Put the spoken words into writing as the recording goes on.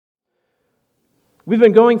We've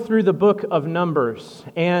been going through the book of Numbers,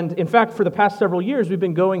 and in fact, for the past several years, we've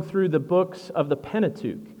been going through the books of the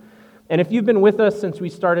Pentateuch. And if you've been with us since we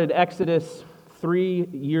started Exodus 3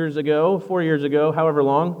 years ago, 4 years ago, however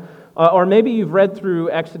long, or maybe you've read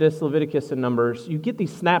through Exodus, Leviticus, and Numbers, you get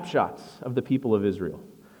these snapshots of the people of Israel,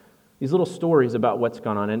 these little stories about what's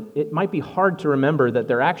gone on, and it might be hard to remember that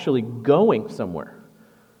they're actually going somewhere.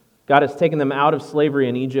 God has taken them out of slavery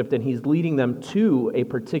in Egypt, and He's leading them to a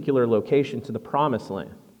particular location, to the Promised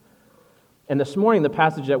Land. And this morning, the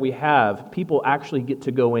passage that we have, people actually get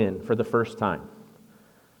to go in for the first time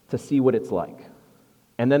to see what it's like.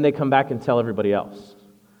 And then they come back and tell everybody else.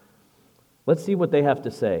 Let's see what they have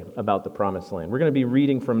to say about the Promised Land. We're going to be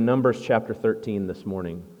reading from Numbers chapter 13 this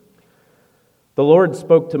morning. The Lord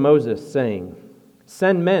spoke to Moses, saying,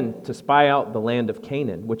 "Send men to spy out the land of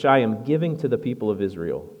Canaan, which I am giving to the people of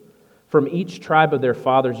Israel. From each tribe of their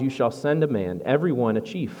fathers you shall send a man, every one a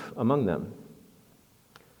chief among them."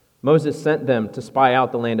 Moses sent them to spy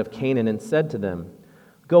out the land of Canaan and said to them,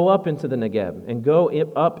 "Go up into the Negeb and go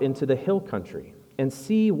up into the hill country and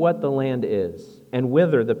see what the land is, and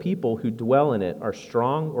whether the people who dwell in it are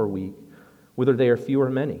strong or weak, whether they are few or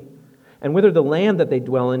many, and whether the land that they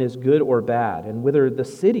dwell in is good or bad, and whether the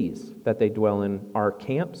cities that they dwell in are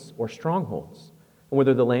camps or strongholds, and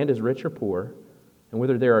whether the land is rich or poor, and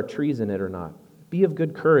whether there are trees in it or not. Be of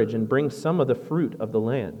good courage and bring some of the fruit of the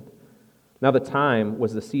land." Now the time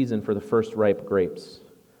was the season for the first ripe grapes.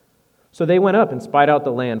 So they went up and spied out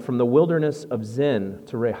the land from the wilderness of Zin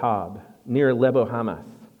to Rehob, near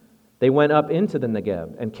Lebo-hamath. They went up into the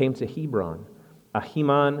Negeb and came to Hebron.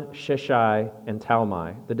 Ahiman, Sheshai, and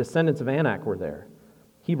Talmai, the descendants of Anak, were there.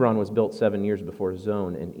 Hebron was built 7 years before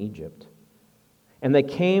Zoan in Egypt. And they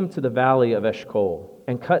came to the Valley of Eshcol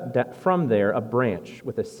and cut from there a branch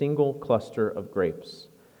with a single cluster of grapes.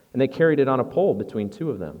 And they carried it on a pole between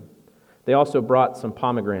two of them. They also brought some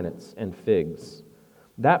pomegranates and figs.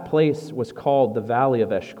 That place was called the Valley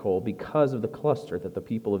of Eshcol because of the cluster that the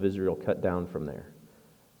people of Israel cut down from there.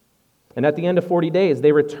 And at the end of 40 days,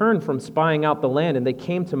 they returned from spying out the land, and they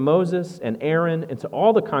came to Moses and Aaron and to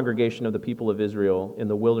all the congregation of the people of Israel in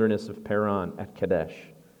the wilderness of Paran at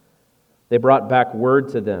Kadesh. They brought back word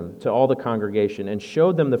to them, to all the congregation, and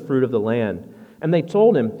showed them the fruit of the land. And they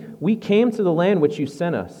told him, "We came to the land which you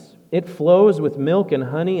sent us. It flows with milk and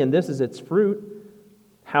honey, and this is its fruit.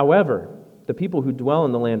 However, the people who dwell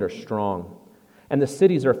in the land are strong, and the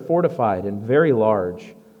cities are fortified and very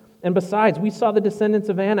large. And besides, we saw the descendants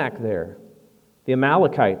of Anak there. The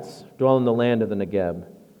Amalekites dwell in the land of the Negeb.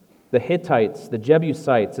 The Hittites, the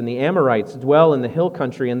Jebusites, and the Amorites dwell in the hill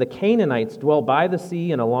country, and the Canaanites dwell by the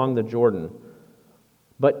sea and along the Jordan."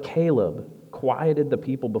 But Caleb quieted the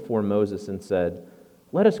people before Moses and said,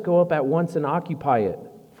 "Let us go up at once and occupy it,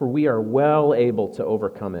 for we are well able to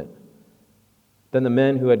overcome it." Then the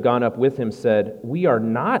men who had gone up with him said, "We are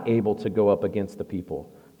not able to go up against the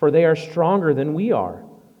people, for they are stronger than we are."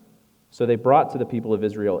 So they brought to the people of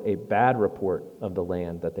Israel a bad report of the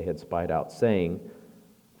land that they had spied out, saying,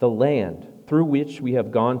 "The land through which we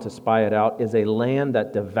have gone to spy it out is a land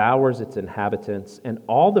that devours its inhabitants, and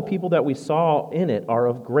all the people that we saw in it are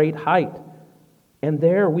of great height. And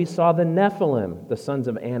there we saw the Nephilim, the sons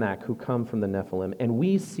of Anak, who come from the Nephilim, and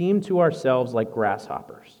we seemed to ourselves like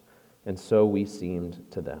grasshoppers, and so we seemed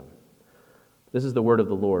to them." This is the word of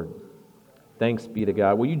the Lord. Thanks be to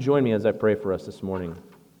God. Will you join me as I pray for us this morning?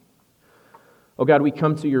 Oh God, we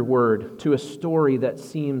come to your word, to a story that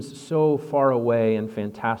seems so far away and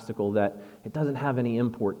fantastical that it doesn't have any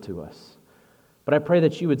import to us. But I pray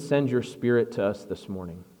that you would send your Spirit to us this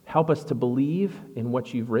morning. Help us to believe in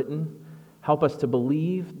what you've written. Help us to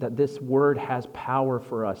believe that this word has power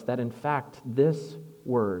for us, that in fact this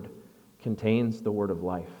word contains the word of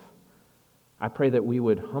life. I pray that we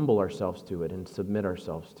would humble ourselves to it and submit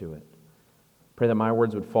ourselves to it. Pray that my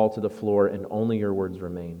words would fall to the floor and only your words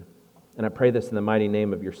remain. And I pray this in the mighty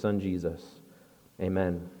name of your Son, Jesus.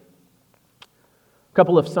 Amen. A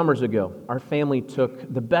couple of summers ago, our family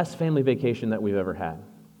took the best family vacation that we've ever had.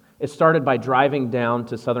 It started by driving down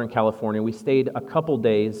to Southern California. We stayed a couple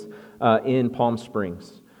days in Palm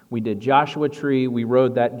Springs. We did Joshua Tree. We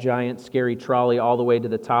rode that giant, scary trolley all the way to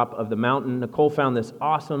the top of the mountain. Nicole found this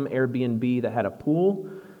awesome Airbnb that had a pool.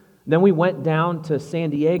 Then we went down to San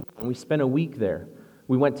Diego, and we spent a week there.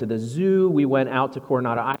 We went to the zoo. We went out to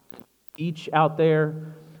Coronado Island Beach out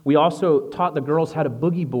there. We also taught the girls how to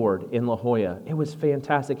boogie board in La Jolla. It was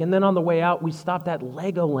fantastic. And then on the way out, we stopped at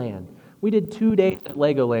Legoland. We did 2 days at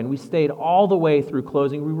Legoland. We stayed all the way through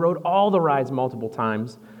closing. We rode all the rides multiple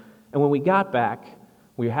times. And when we got back,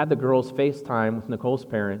 we had the girls FaceTime with Nicole's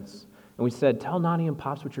parents. And we said, "Tell Nani and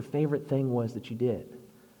Pops what your favorite thing was that you did."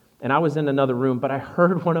 and I was in another room, but I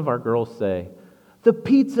heard one of our girls say, "The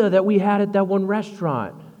pizza that we had at that one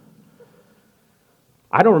restaurant."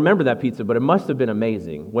 I don't remember that pizza, but it must have been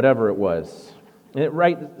amazing, whatever it was.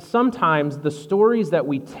 Sometimes the stories that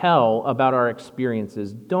we tell about our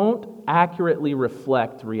experiences don't accurately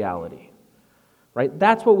reflect reality. Right?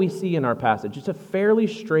 That's what we see in our passage. It's a fairly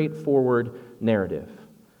straightforward narrative.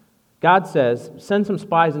 God says, send some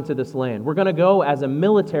spies into this land. We're going to go as a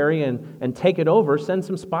military and take it over. Send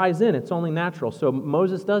some spies in. It's only natural. So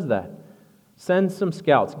Moses does that. Sends some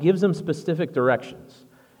scouts, gives them specific directions.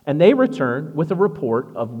 And they return with a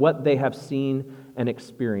report of what they have seen and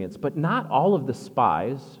experienced. But not all of the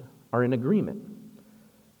spies are in agreement.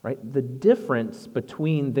 Right? The difference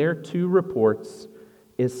between their two reports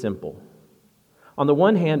is simple. On the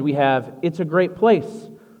one hand, we have, it's a great place.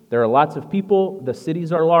 There are lots of people. The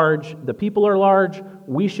cities are large. The people are large.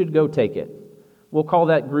 We should go take it. We'll call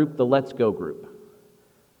that group the Let's Go group.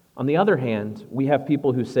 On the other hand, we have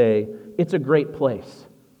people who say, it's a great place,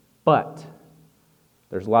 but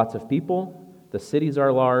there's lots of people. The cities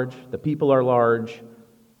are large. The people are large,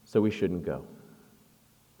 so we shouldn't go.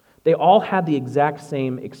 They all had the exact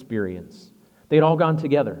same experience. They'd all gone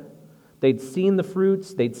together. They'd seen the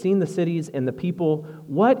fruits, they'd seen the cities and the people.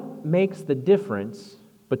 What makes the difference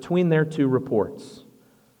between their two reports?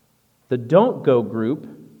 The don't go group,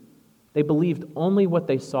 they believed only what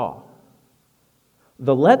they saw.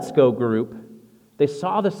 The let's go group, they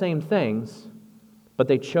saw the same things, but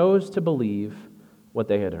they chose to believe what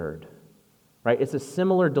they had heard. Right? It's a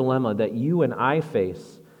similar dilemma that you and I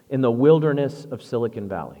face in the wilderness of Silicon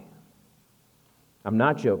Valley. I'm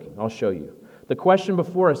not joking. I'll show you. The question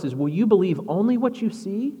before us is, will you believe only what you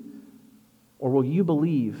see, or will you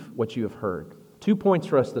believe what you have heard? 2 points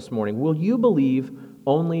for us this morning. Will you believe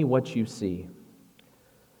only what you see?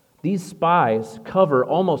 These spies cover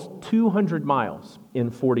almost 200 miles in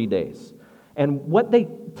 40 days. And what they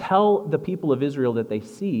tell the people of Israel that they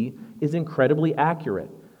see is incredibly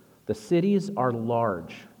accurate. The cities are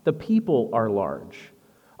large. The people are large.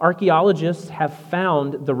 Archaeologists have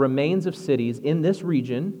found the remains of cities in this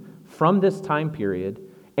region from this time period,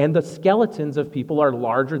 and the skeletons of people are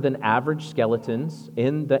larger than average skeletons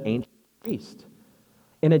in the ancient East.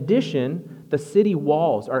 In addition, the city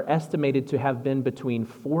walls are estimated to have been between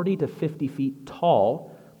 40 to 50 feet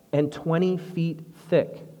tall and 20 feet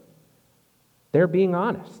thick. They're being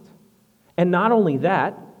honest. And not only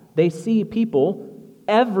that, they see people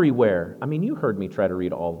everywhere. I mean, you heard me try to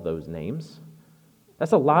read all of those names.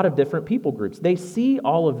 That's a lot of different people groups. They see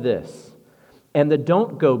all of this. And the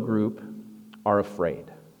don't go group are afraid.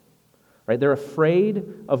 Right? They're afraid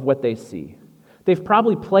of what they see. They've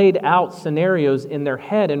probably played out scenarios in their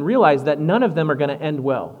head and realized that none of them are going to end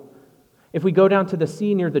well. If we go down to the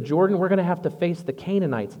sea near the Jordan, we're going to have to face the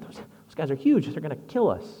Canaanites. Those guys are huge. They're going to kill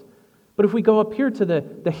us. But if we go up here to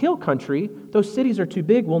the hill country, those cities are too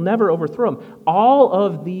big. We'll never overthrow them. All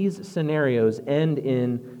of these scenarios end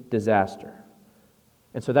in disaster.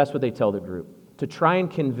 And so that's what they tell the group, to try and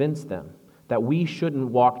convince them that we shouldn't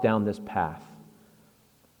walk down this path.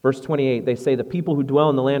 Verse 28, they say the people who dwell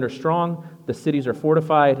in the land are strong, the cities are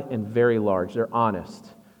fortified and very large. They're honest,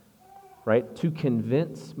 right? To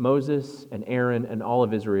convince Moses and Aaron and all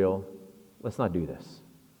of Israel, let's not do this.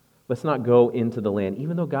 Let's not go into the land.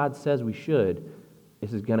 Even though God says we should,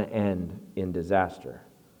 this is going to end in disaster.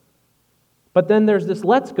 But then there's this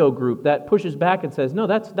let's go group that pushes back and says, no,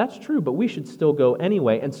 that's true, but we should still go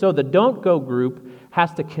anyway. And so the don't go group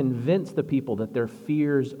has to convince the people that their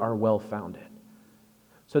fears are well-founded.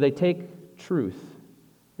 So they take truth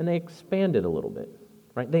and they expand it a little bit,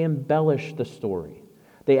 right? They embellish the story.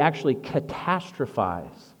 They actually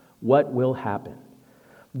catastrophize what will happen.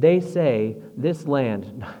 They say this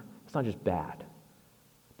land, it's not just bad.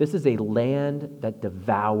 This is a land that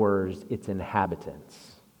devours its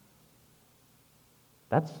inhabitants.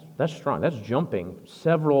 That's strong. That's jumping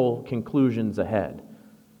several conclusions ahead,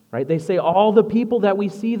 right? They say all the people that we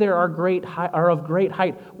see there are of great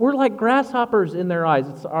height. We're like grasshoppers in their eyes.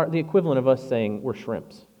 It's the equivalent of us saying we're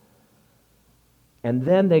shrimps. And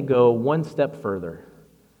then they go one step further.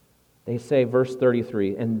 They say, verse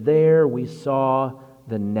 33, and there we saw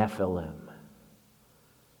the Nephilim.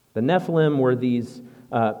 The Nephilim were these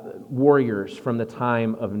warriors from the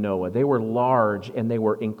time of Noah. They were large and they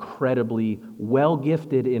were incredibly well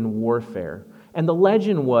gifted in warfare. And the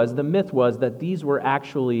myth was that these were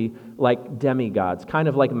actually like demigods, kind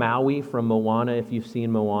of like Maui from Moana, if you've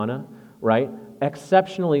seen Moana, right?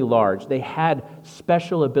 Exceptionally large. They had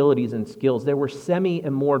special abilities and skills. They were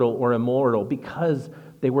semi-immortal or immortal because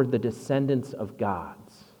they were the descendants of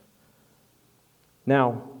gods.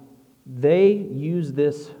 Now, they use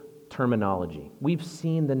this terminology. We've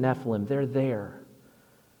seen the Nephilim, they're there.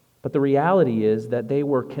 But the reality is that they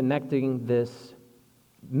were connecting this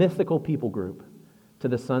mythical people group to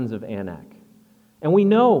the sons of Anak. And we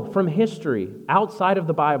know from history, outside of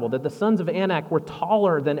the Bible, that the sons of Anak were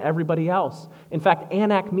taller than everybody else. In fact,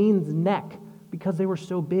 Anak means neck because they were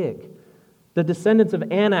so big. The descendants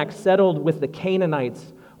of Anak settled with the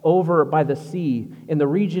Canaanites over by the sea in the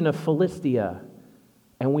region of Philistia.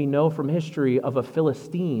 And we know from history of a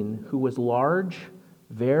Philistine who was large,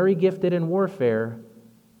 very gifted in warfare,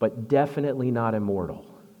 but definitely not immortal.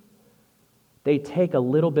 They take a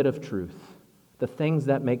little bit of truth, the things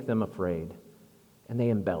that make them afraid, and they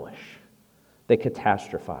embellish. They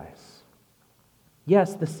catastrophize.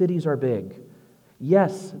 Yes, the cities are big.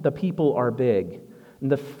 Yes, the people are big.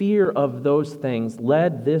 And the fear of those things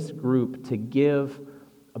led this group to give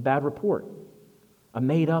a bad report, a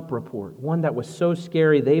made-up report, one that was so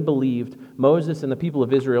scary they believed Moses and the people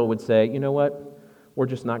of Israel would say, you know what, we're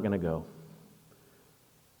just not going to go.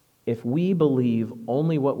 If we believe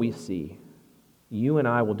only what we see, you and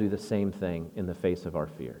I will do the same thing in the face of our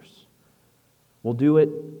fears. We'll do it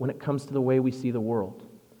when it comes to the way we see the world.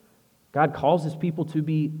 God calls His people to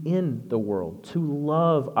be in the world, to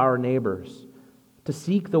love our neighbors, to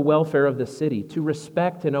seek the welfare of the city, to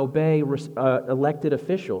respect and obey elected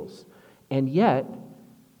officials. And yet,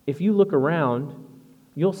 if you look around,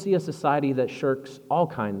 you'll see a society that shirks all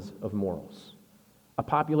kinds of morals, a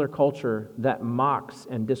popular culture that mocks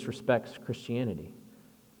and disrespects Christianity,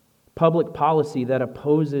 public policy that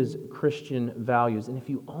opposes Christian values. And if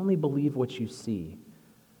you only believe what you see,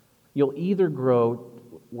 you'll either grow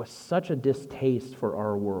with such a distaste for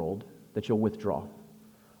our world that you'll withdraw,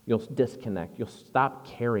 you'll disconnect, you'll stop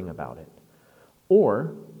caring about it,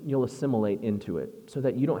 or you'll assimilate into it so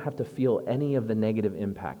that you don't have to feel any of the negative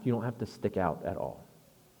impact. You don't have to stick out at all.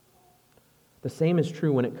 The same is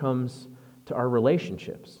true when it comes to our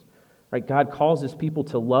relationships. Right? God calls His people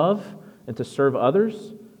to love and to serve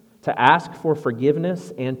others, to ask for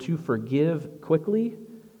forgiveness and to forgive quickly,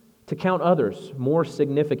 to count others more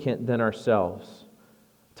significant than ourselves,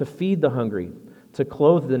 to feed the hungry, to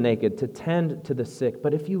clothe the naked, to tend to the sick.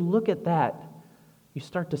 But if you look at that, you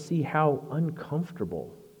start to see how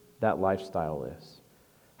uncomfortable that lifestyle is,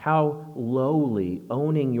 how lowly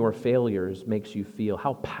owning your failures makes you feel,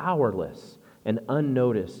 how powerless and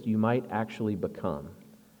unnoticed you might actually become.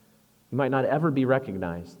 You might not ever be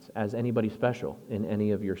recognized as anybody special in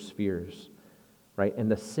any of your spheres, right?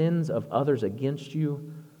 And the sins of others against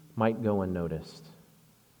you might go unnoticed.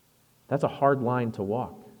 That's a hard line to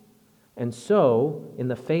walk. And so, in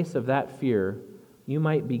the face of that fear, you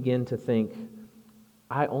might begin to think,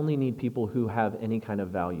 I only need people who have any kind of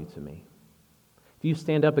value to me. If you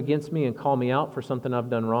stand up against me and call me out for something I've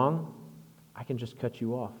done wrong, I can just cut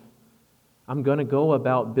you off. I'm going to go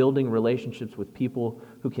about building relationships with people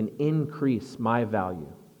who can increase my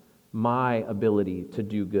value, my ability to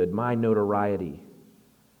do good, my notoriety.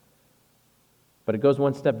 But it goes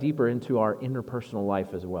one step deeper into our interpersonal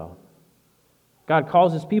life as well. God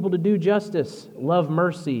calls His people to do justice, love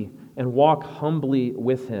mercy, and walk humbly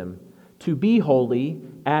with Him, to be holy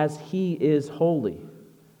as He is holy,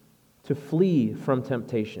 to flee from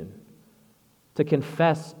temptation, to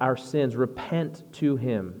confess our sins, repent to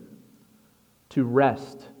Him, to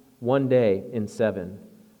rest one day in 7.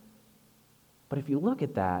 But if you look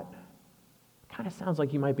at that, it kind of sounds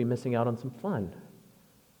like you might be missing out on some fun.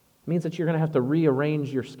 It means that you're going to have to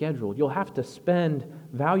rearrange your schedule. You'll have to spend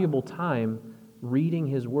valuable time reading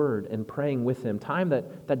His Word and praying with Him, time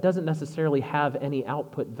that doesn't necessarily have any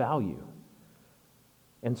output value.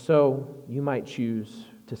 And so you might choose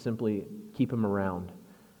to simply keep Him around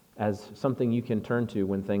as something you can turn to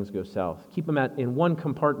when things go south. Keep Him in one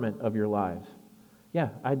compartment of your life. Yeah,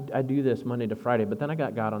 I do this Monday to Friday, but then I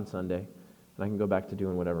got God on Sunday, and I can go back to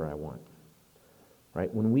doing whatever I want.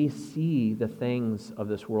 Right? When we see the things of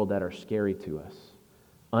this world that are scary to us,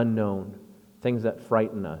 unknown, things that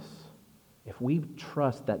frighten us, if we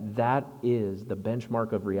trust that that is the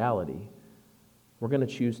benchmark of reality, we're going to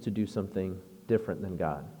choose to do something different than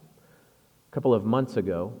God. A couple of months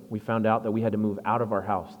ago, we found out that we had to move out of our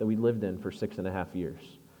house that we lived in for 6.5 years.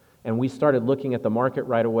 And we started looking at the market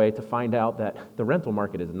right away to find out that the rental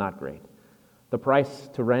market is not great. The price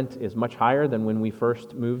to rent is much higher than when we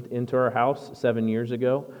first moved into our house 7 years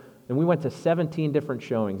ago. And we went to 17 different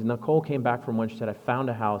showings. Nicole came back from one. She said, I found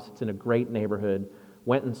a house. It's in a great neighborhood.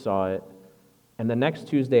 Went and saw it. And the next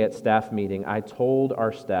Tuesday at staff meeting, I told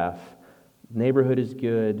our staff, neighborhood is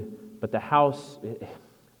good, but the house,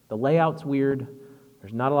 the layout's weird.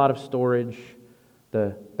 There's not a lot of storage.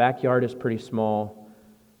 The backyard is pretty small.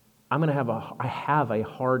 I have a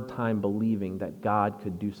hard time believing that God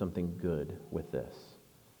could do something good with this.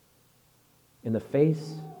 In the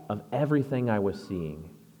face of everything I was seeing,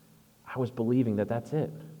 I was believing that that's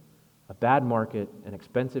it. A bad market, an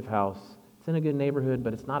expensive house. It's in a good neighborhood,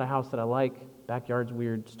 but it's not a house that I like. Backyard's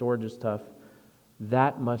weird, storage is tough.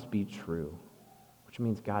 That must be true, which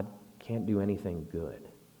means God can't do anything good.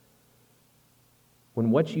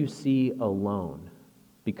 When what you see alone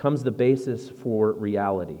becomes the basis for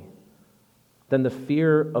reality, then the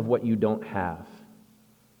fear of what you don't have,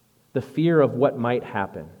 the fear of what might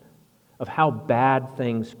happen, of how bad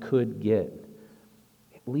things could get,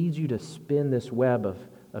 it leads you to spin this web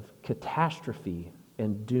of catastrophe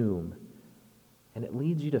and doom, and it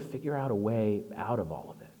leads you to figure out a way out of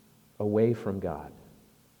all of it, away from God.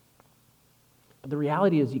 But the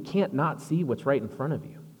reality is you can't not see what's right in front of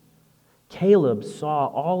you. Caleb saw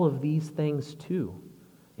all of these things too.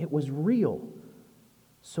 It was real.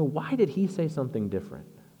 So why did he say something different?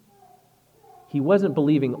 He wasn't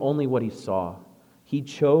believing only what he saw. He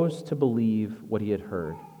chose to believe what he had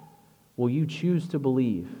heard. Will you choose to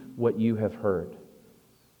believe what you have heard?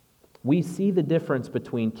 We see the difference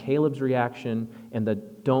between Caleb's reaction and the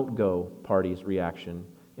don't go party's reaction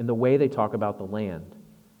in the way they talk about the land.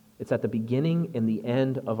 It's at the beginning and the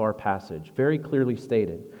end of our passage, very clearly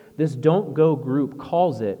stated. This don't go group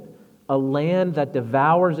calls it a land that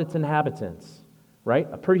devours its inhabitants. Right?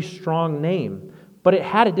 A pretty strong name. But it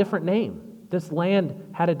had a different name. This land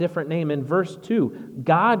had a different name. In verse 2,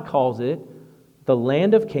 God calls it the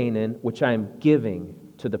land of Canaan, which I am giving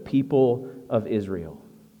to the people of Israel.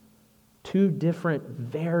 Two different,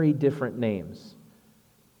 very different names.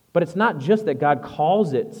 But it's not just that God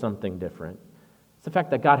calls it something different. It's the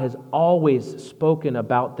fact that God has always spoken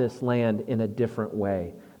about this land in a different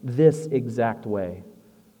way. This exact way.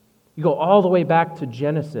 You go all the way back to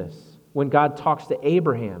Genesis. When God talks to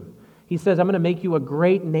Abraham, he says, I'm going to make you a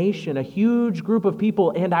great nation, a huge group of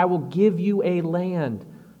people, and I will give you a land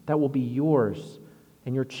that will be yours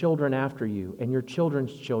and your children after you and your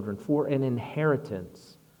children's children for an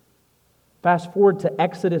inheritance. Fast forward to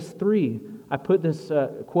Exodus 3. I put this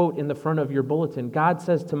quote in the front of your bulletin. God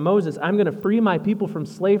says to Moses, I'm going to free my people from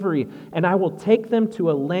slavery, and I will take them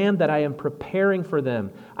to a land that I am preparing for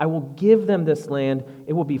them. I will give them this land.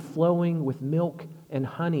 It will be flowing with milk and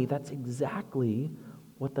honey. That's exactly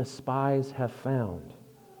what the spies have found.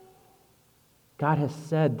 God has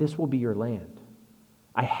said, this will be your land.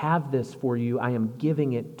 I have this for you. I am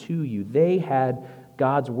giving it to you. They had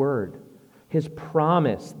God's word, his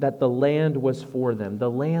promise that the land was for them, the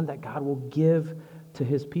land that God will give to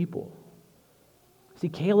his people. See,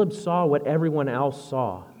 Caleb saw what everyone else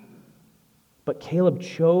saw, but Caleb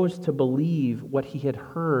chose to believe what he had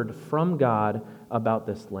heard from God about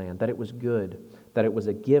this land, that it was good, that it was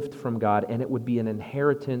a gift from God, and it would be an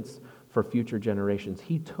inheritance for future generations.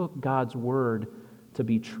 He took God's word to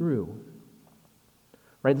be true.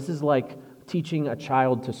 Right? This is like teaching a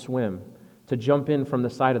child to swim, to jump in from the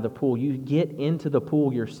side of the pool. You get into the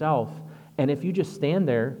pool yourself, and if you just stand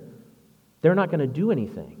there, they're not going to do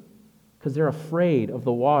anything because they're afraid of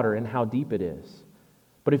the water and how deep it is.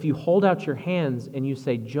 But if you hold out your hands and you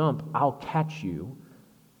say, jump, I'll catch you,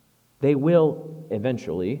 they will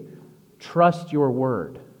eventually trust your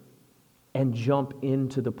word and jump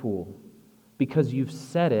into the pool because you've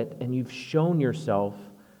said it and you've shown yourself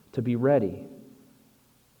to be ready.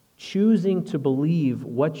 Choosing to believe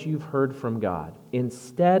what you've heard from God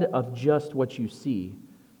instead of just what you see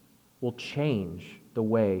will change the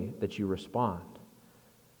way that you respond.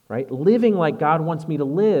 Right? Living like God wants me to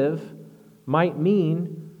live might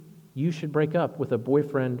mean you should break up with a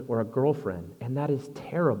boyfriend or a girlfriend, and that is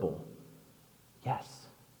terrible. Yes.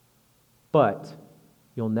 But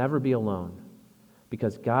you'll never be alone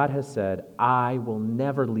because God has said, I will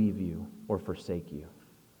never leave you or forsake you.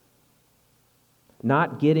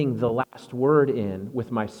 Not getting the last word in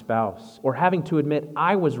with my spouse or having to admit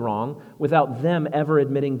I was wrong without them ever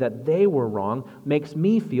admitting that they were wrong makes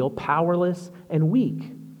me feel powerless and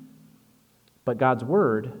weak. But God's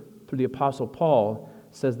word, through the Apostle Paul,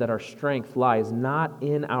 says that our strength lies not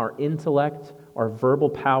in our intellect, our verbal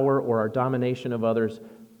power, or our domination of others,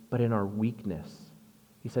 but in our weakness.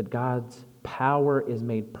 He said God's power is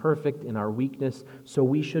made perfect in our weakness, so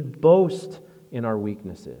we should boast in our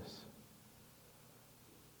weaknesses.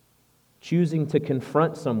 Choosing to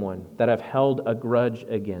confront someone that I've held a grudge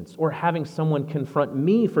against, or having someone confront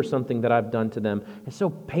me for something that I've done to them is so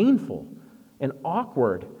painful and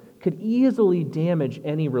awkward, could easily damage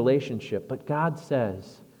any relationship. But God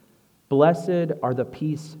says, blessed are the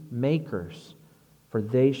peacemakers, for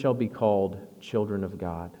they shall be called children of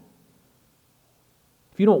God.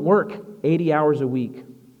 If you don't work 80 hours a week,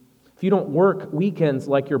 If you don't work weekends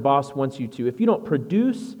like your boss wants you to, if you don't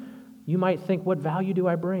produce, you might think, what value do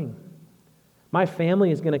I bring? My family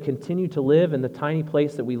is going to continue to live in the tiny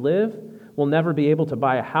place that we live. We'll never be able to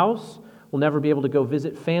buy a house. We'll never be able to go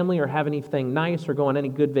visit family or have anything nice or go on any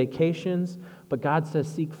good vacations. But God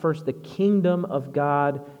says, seek first the kingdom of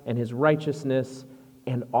God and His righteousness,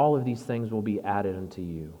 and all of these things will be added unto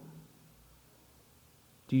you.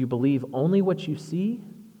 Do you believe only what you see,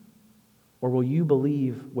 or will you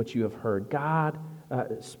believe what you have heard? God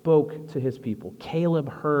spoke to His people. Caleb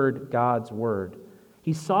heard God's word.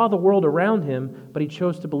 He saw the world around him, but he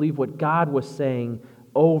chose to believe what God was saying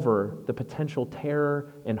over the potential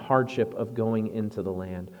terror and hardship of going into the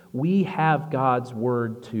land. We have God's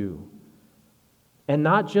word too. And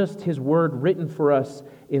not just His word written for us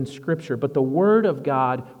in Scripture, but the word of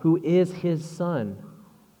God who is His Son.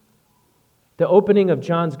 The opening of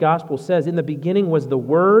John's Gospel says, in the beginning was the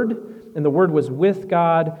Word, and the Word was with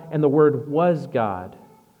God, and the Word was God.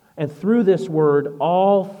 And through this Word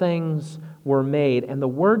all things were made, and the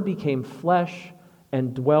Word became flesh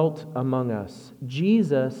and dwelt among us.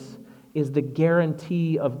 Jesus is the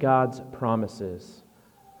guarantee of God's promises.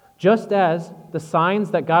 Just as the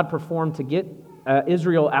signs that God performed to get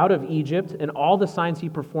Israel out of Egypt and all the signs He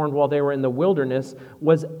performed while they were in the wilderness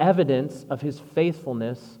was evidence of His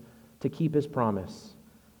faithfulness to keep His promise.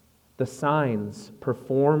 The signs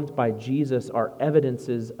performed by Jesus are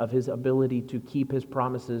evidences of His ability to keep His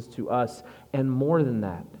promises to us. And more than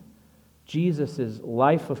that, Jesus'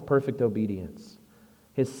 life of perfect obedience,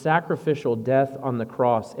 His sacrificial death on the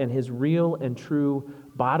cross, and His real and true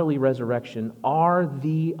bodily resurrection are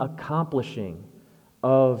the accomplishing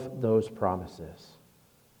of those promises.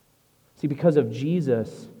 See, because of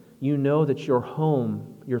Jesus, you know that your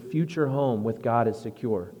home, your future home with God is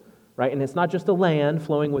secure, right? And it's not just a land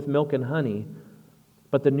flowing with milk and honey,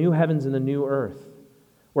 but the new heavens and the new earth,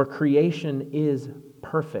 where creation is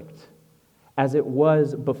perfect, as it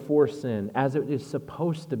was before sin, as it is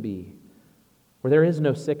supposed to be, where there is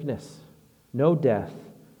no sickness, no death,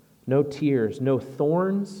 no tears, no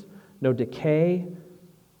thorns, no decay.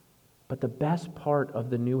 But the best part of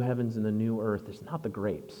the new heavens and the new earth is not the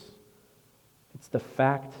grapes. It's the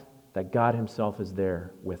fact that God Himself is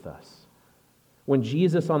there with us. When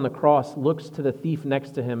Jesus on the cross looks to the thief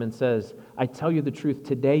next to Him and says, I tell you the truth,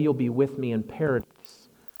 today you'll be with me in paradise.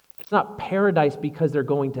 It's not paradise because they're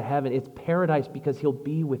going to heaven. It's paradise because he'll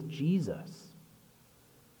be with Jesus.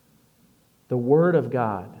 The Word of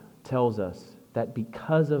God tells us that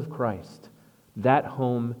because of Christ, that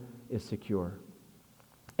home is secure.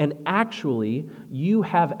 And actually, you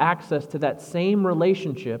have access to that same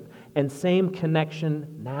relationship and same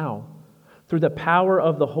connection now through the power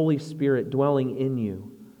of the Holy Spirit dwelling in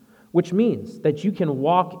you, which means that you can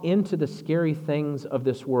walk into the scary things of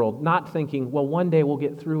this world, not thinking, well, one day we'll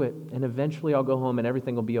get through it, and eventually I'll go home and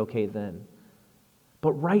everything will be okay then.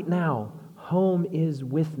 But right now, home is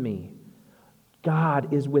with me.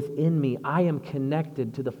 God is within me. I am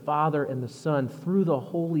connected to the Father and the Son through the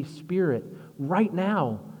Holy Spirit. Right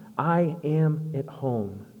now, I am at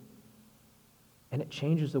home. And it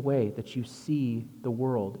changes the way that you see the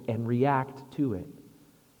world and react to it.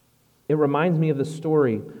 It reminds me of the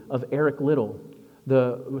story of Eric Liddell,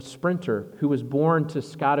 the sprinter who was born to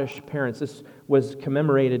Scottish parents. This was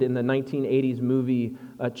commemorated in the 1980s movie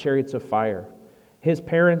Chariots of Fire. His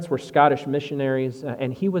parents were Scottish missionaries,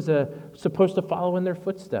 and he was supposed to follow in their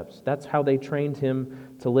footsteps. That's how they trained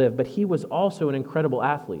him to live. But he was also an incredible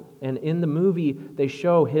athlete. And in the movie, they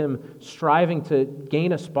show him striving to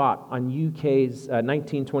gain a spot on UK's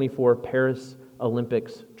 1924 Paris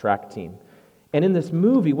Olympics track team. And in this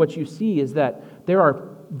movie, what you see is that there are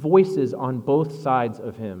voices on both sides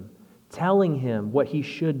of him telling him what he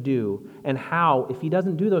should do and how, if he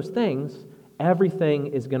doesn't do those things,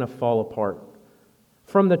 everything is going to fall apart.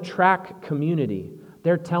 From the track community,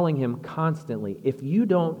 they're telling him constantly, if you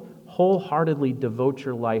don't wholeheartedly devote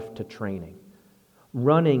your life to training,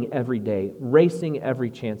 running every day, racing every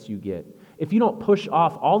chance you get, if you don't push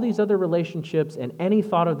off all these other relationships and any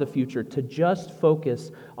thought of the future to just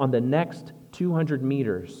focus on the next 200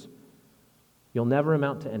 meters, you'll never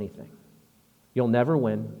amount to anything. You'll never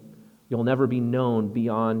win. You'll never be known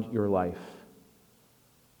beyond your life.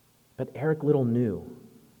 But Eric Liddell knew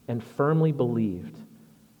and firmly believed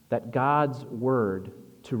that God's word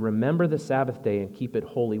to remember the Sabbath day and keep it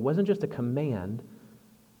holy wasn't just a command,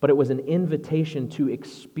 but it was an invitation to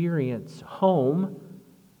experience home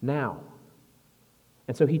now.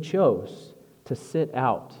 And so he chose to sit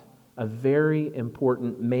out a very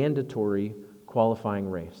important, mandatory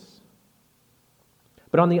qualifying race.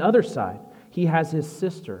 But on the other side, he has his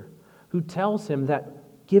sister who tells him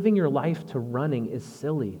that giving your life to running is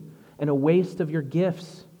silly, and a waste of your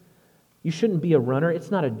gifts. You shouldn't be a runner.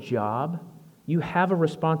 It's not a job. You have a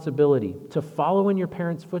responsibility to follow in your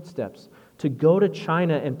parents' footsteps, to go to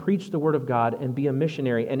China and preach the word of God and be a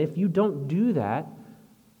missionary. And if you don't do that,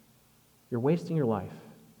 you're wasting your life.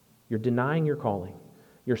 You're denying your calling.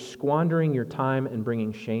 You're squandering your time and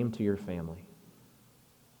bringing shame to your family.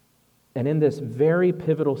 And in this very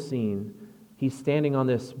pivotal scene, he's standing on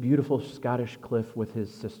this beautiful Scottish cliff with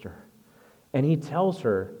his sister. And he tells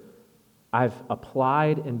her, I've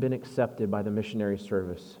applied and been accepted by the missionary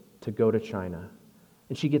service to go to China.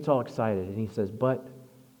 And she gets all excited. And he says, but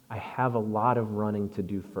I have a lot of running to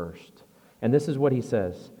do first. And this is what he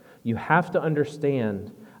says. You have to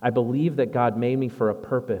understand, I believe that God made me for a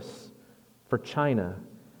purpose, for China,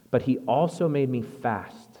 but he also made me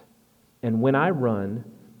fast. And when I run,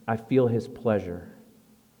 I feel his pleasure.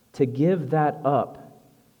 To give that up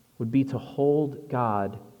would be to hold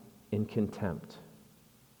God in contempt.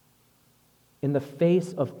 In the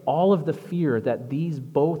face of all of the fear that these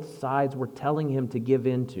both sides were telling him to give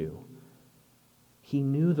into, he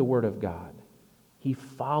knew the word of God. He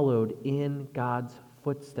followed in God's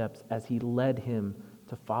footsteps as he led him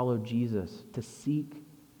to follow Jesus, to seek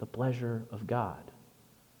the pleasure of God.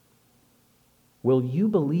 Will you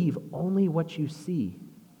believe only what you see?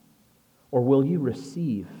 Or will you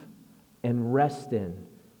receive and rest in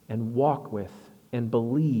and walk with and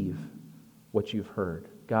believe what you've heard?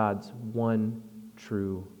 God's one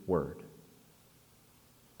true word.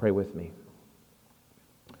 Pray with me.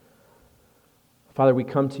 Father, we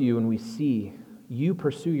come to you and we see you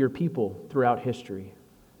pursue your people throughout history,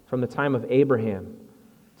 from the time of Abraham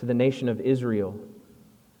to the nation of Israel,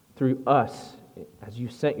 through us as you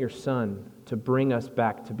sent your Son to bring us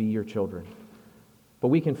back to be your children. But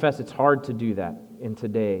we confess it's hard to do that in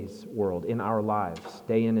today's world, in our lives,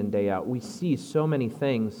 day in and day out. We see so many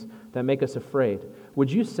things that make us afraid.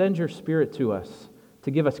 Would you send your Spirit to us to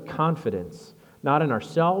give us confidence, not in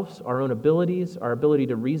ourselves, our own abilities, our ability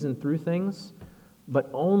to reason through things, but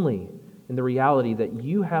only in the reality that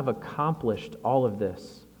you have accomplished all of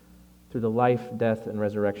this through the life, death, and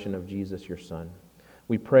resurrection of Jesus, your Son.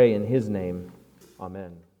 We pray in his name.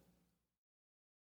 Amen.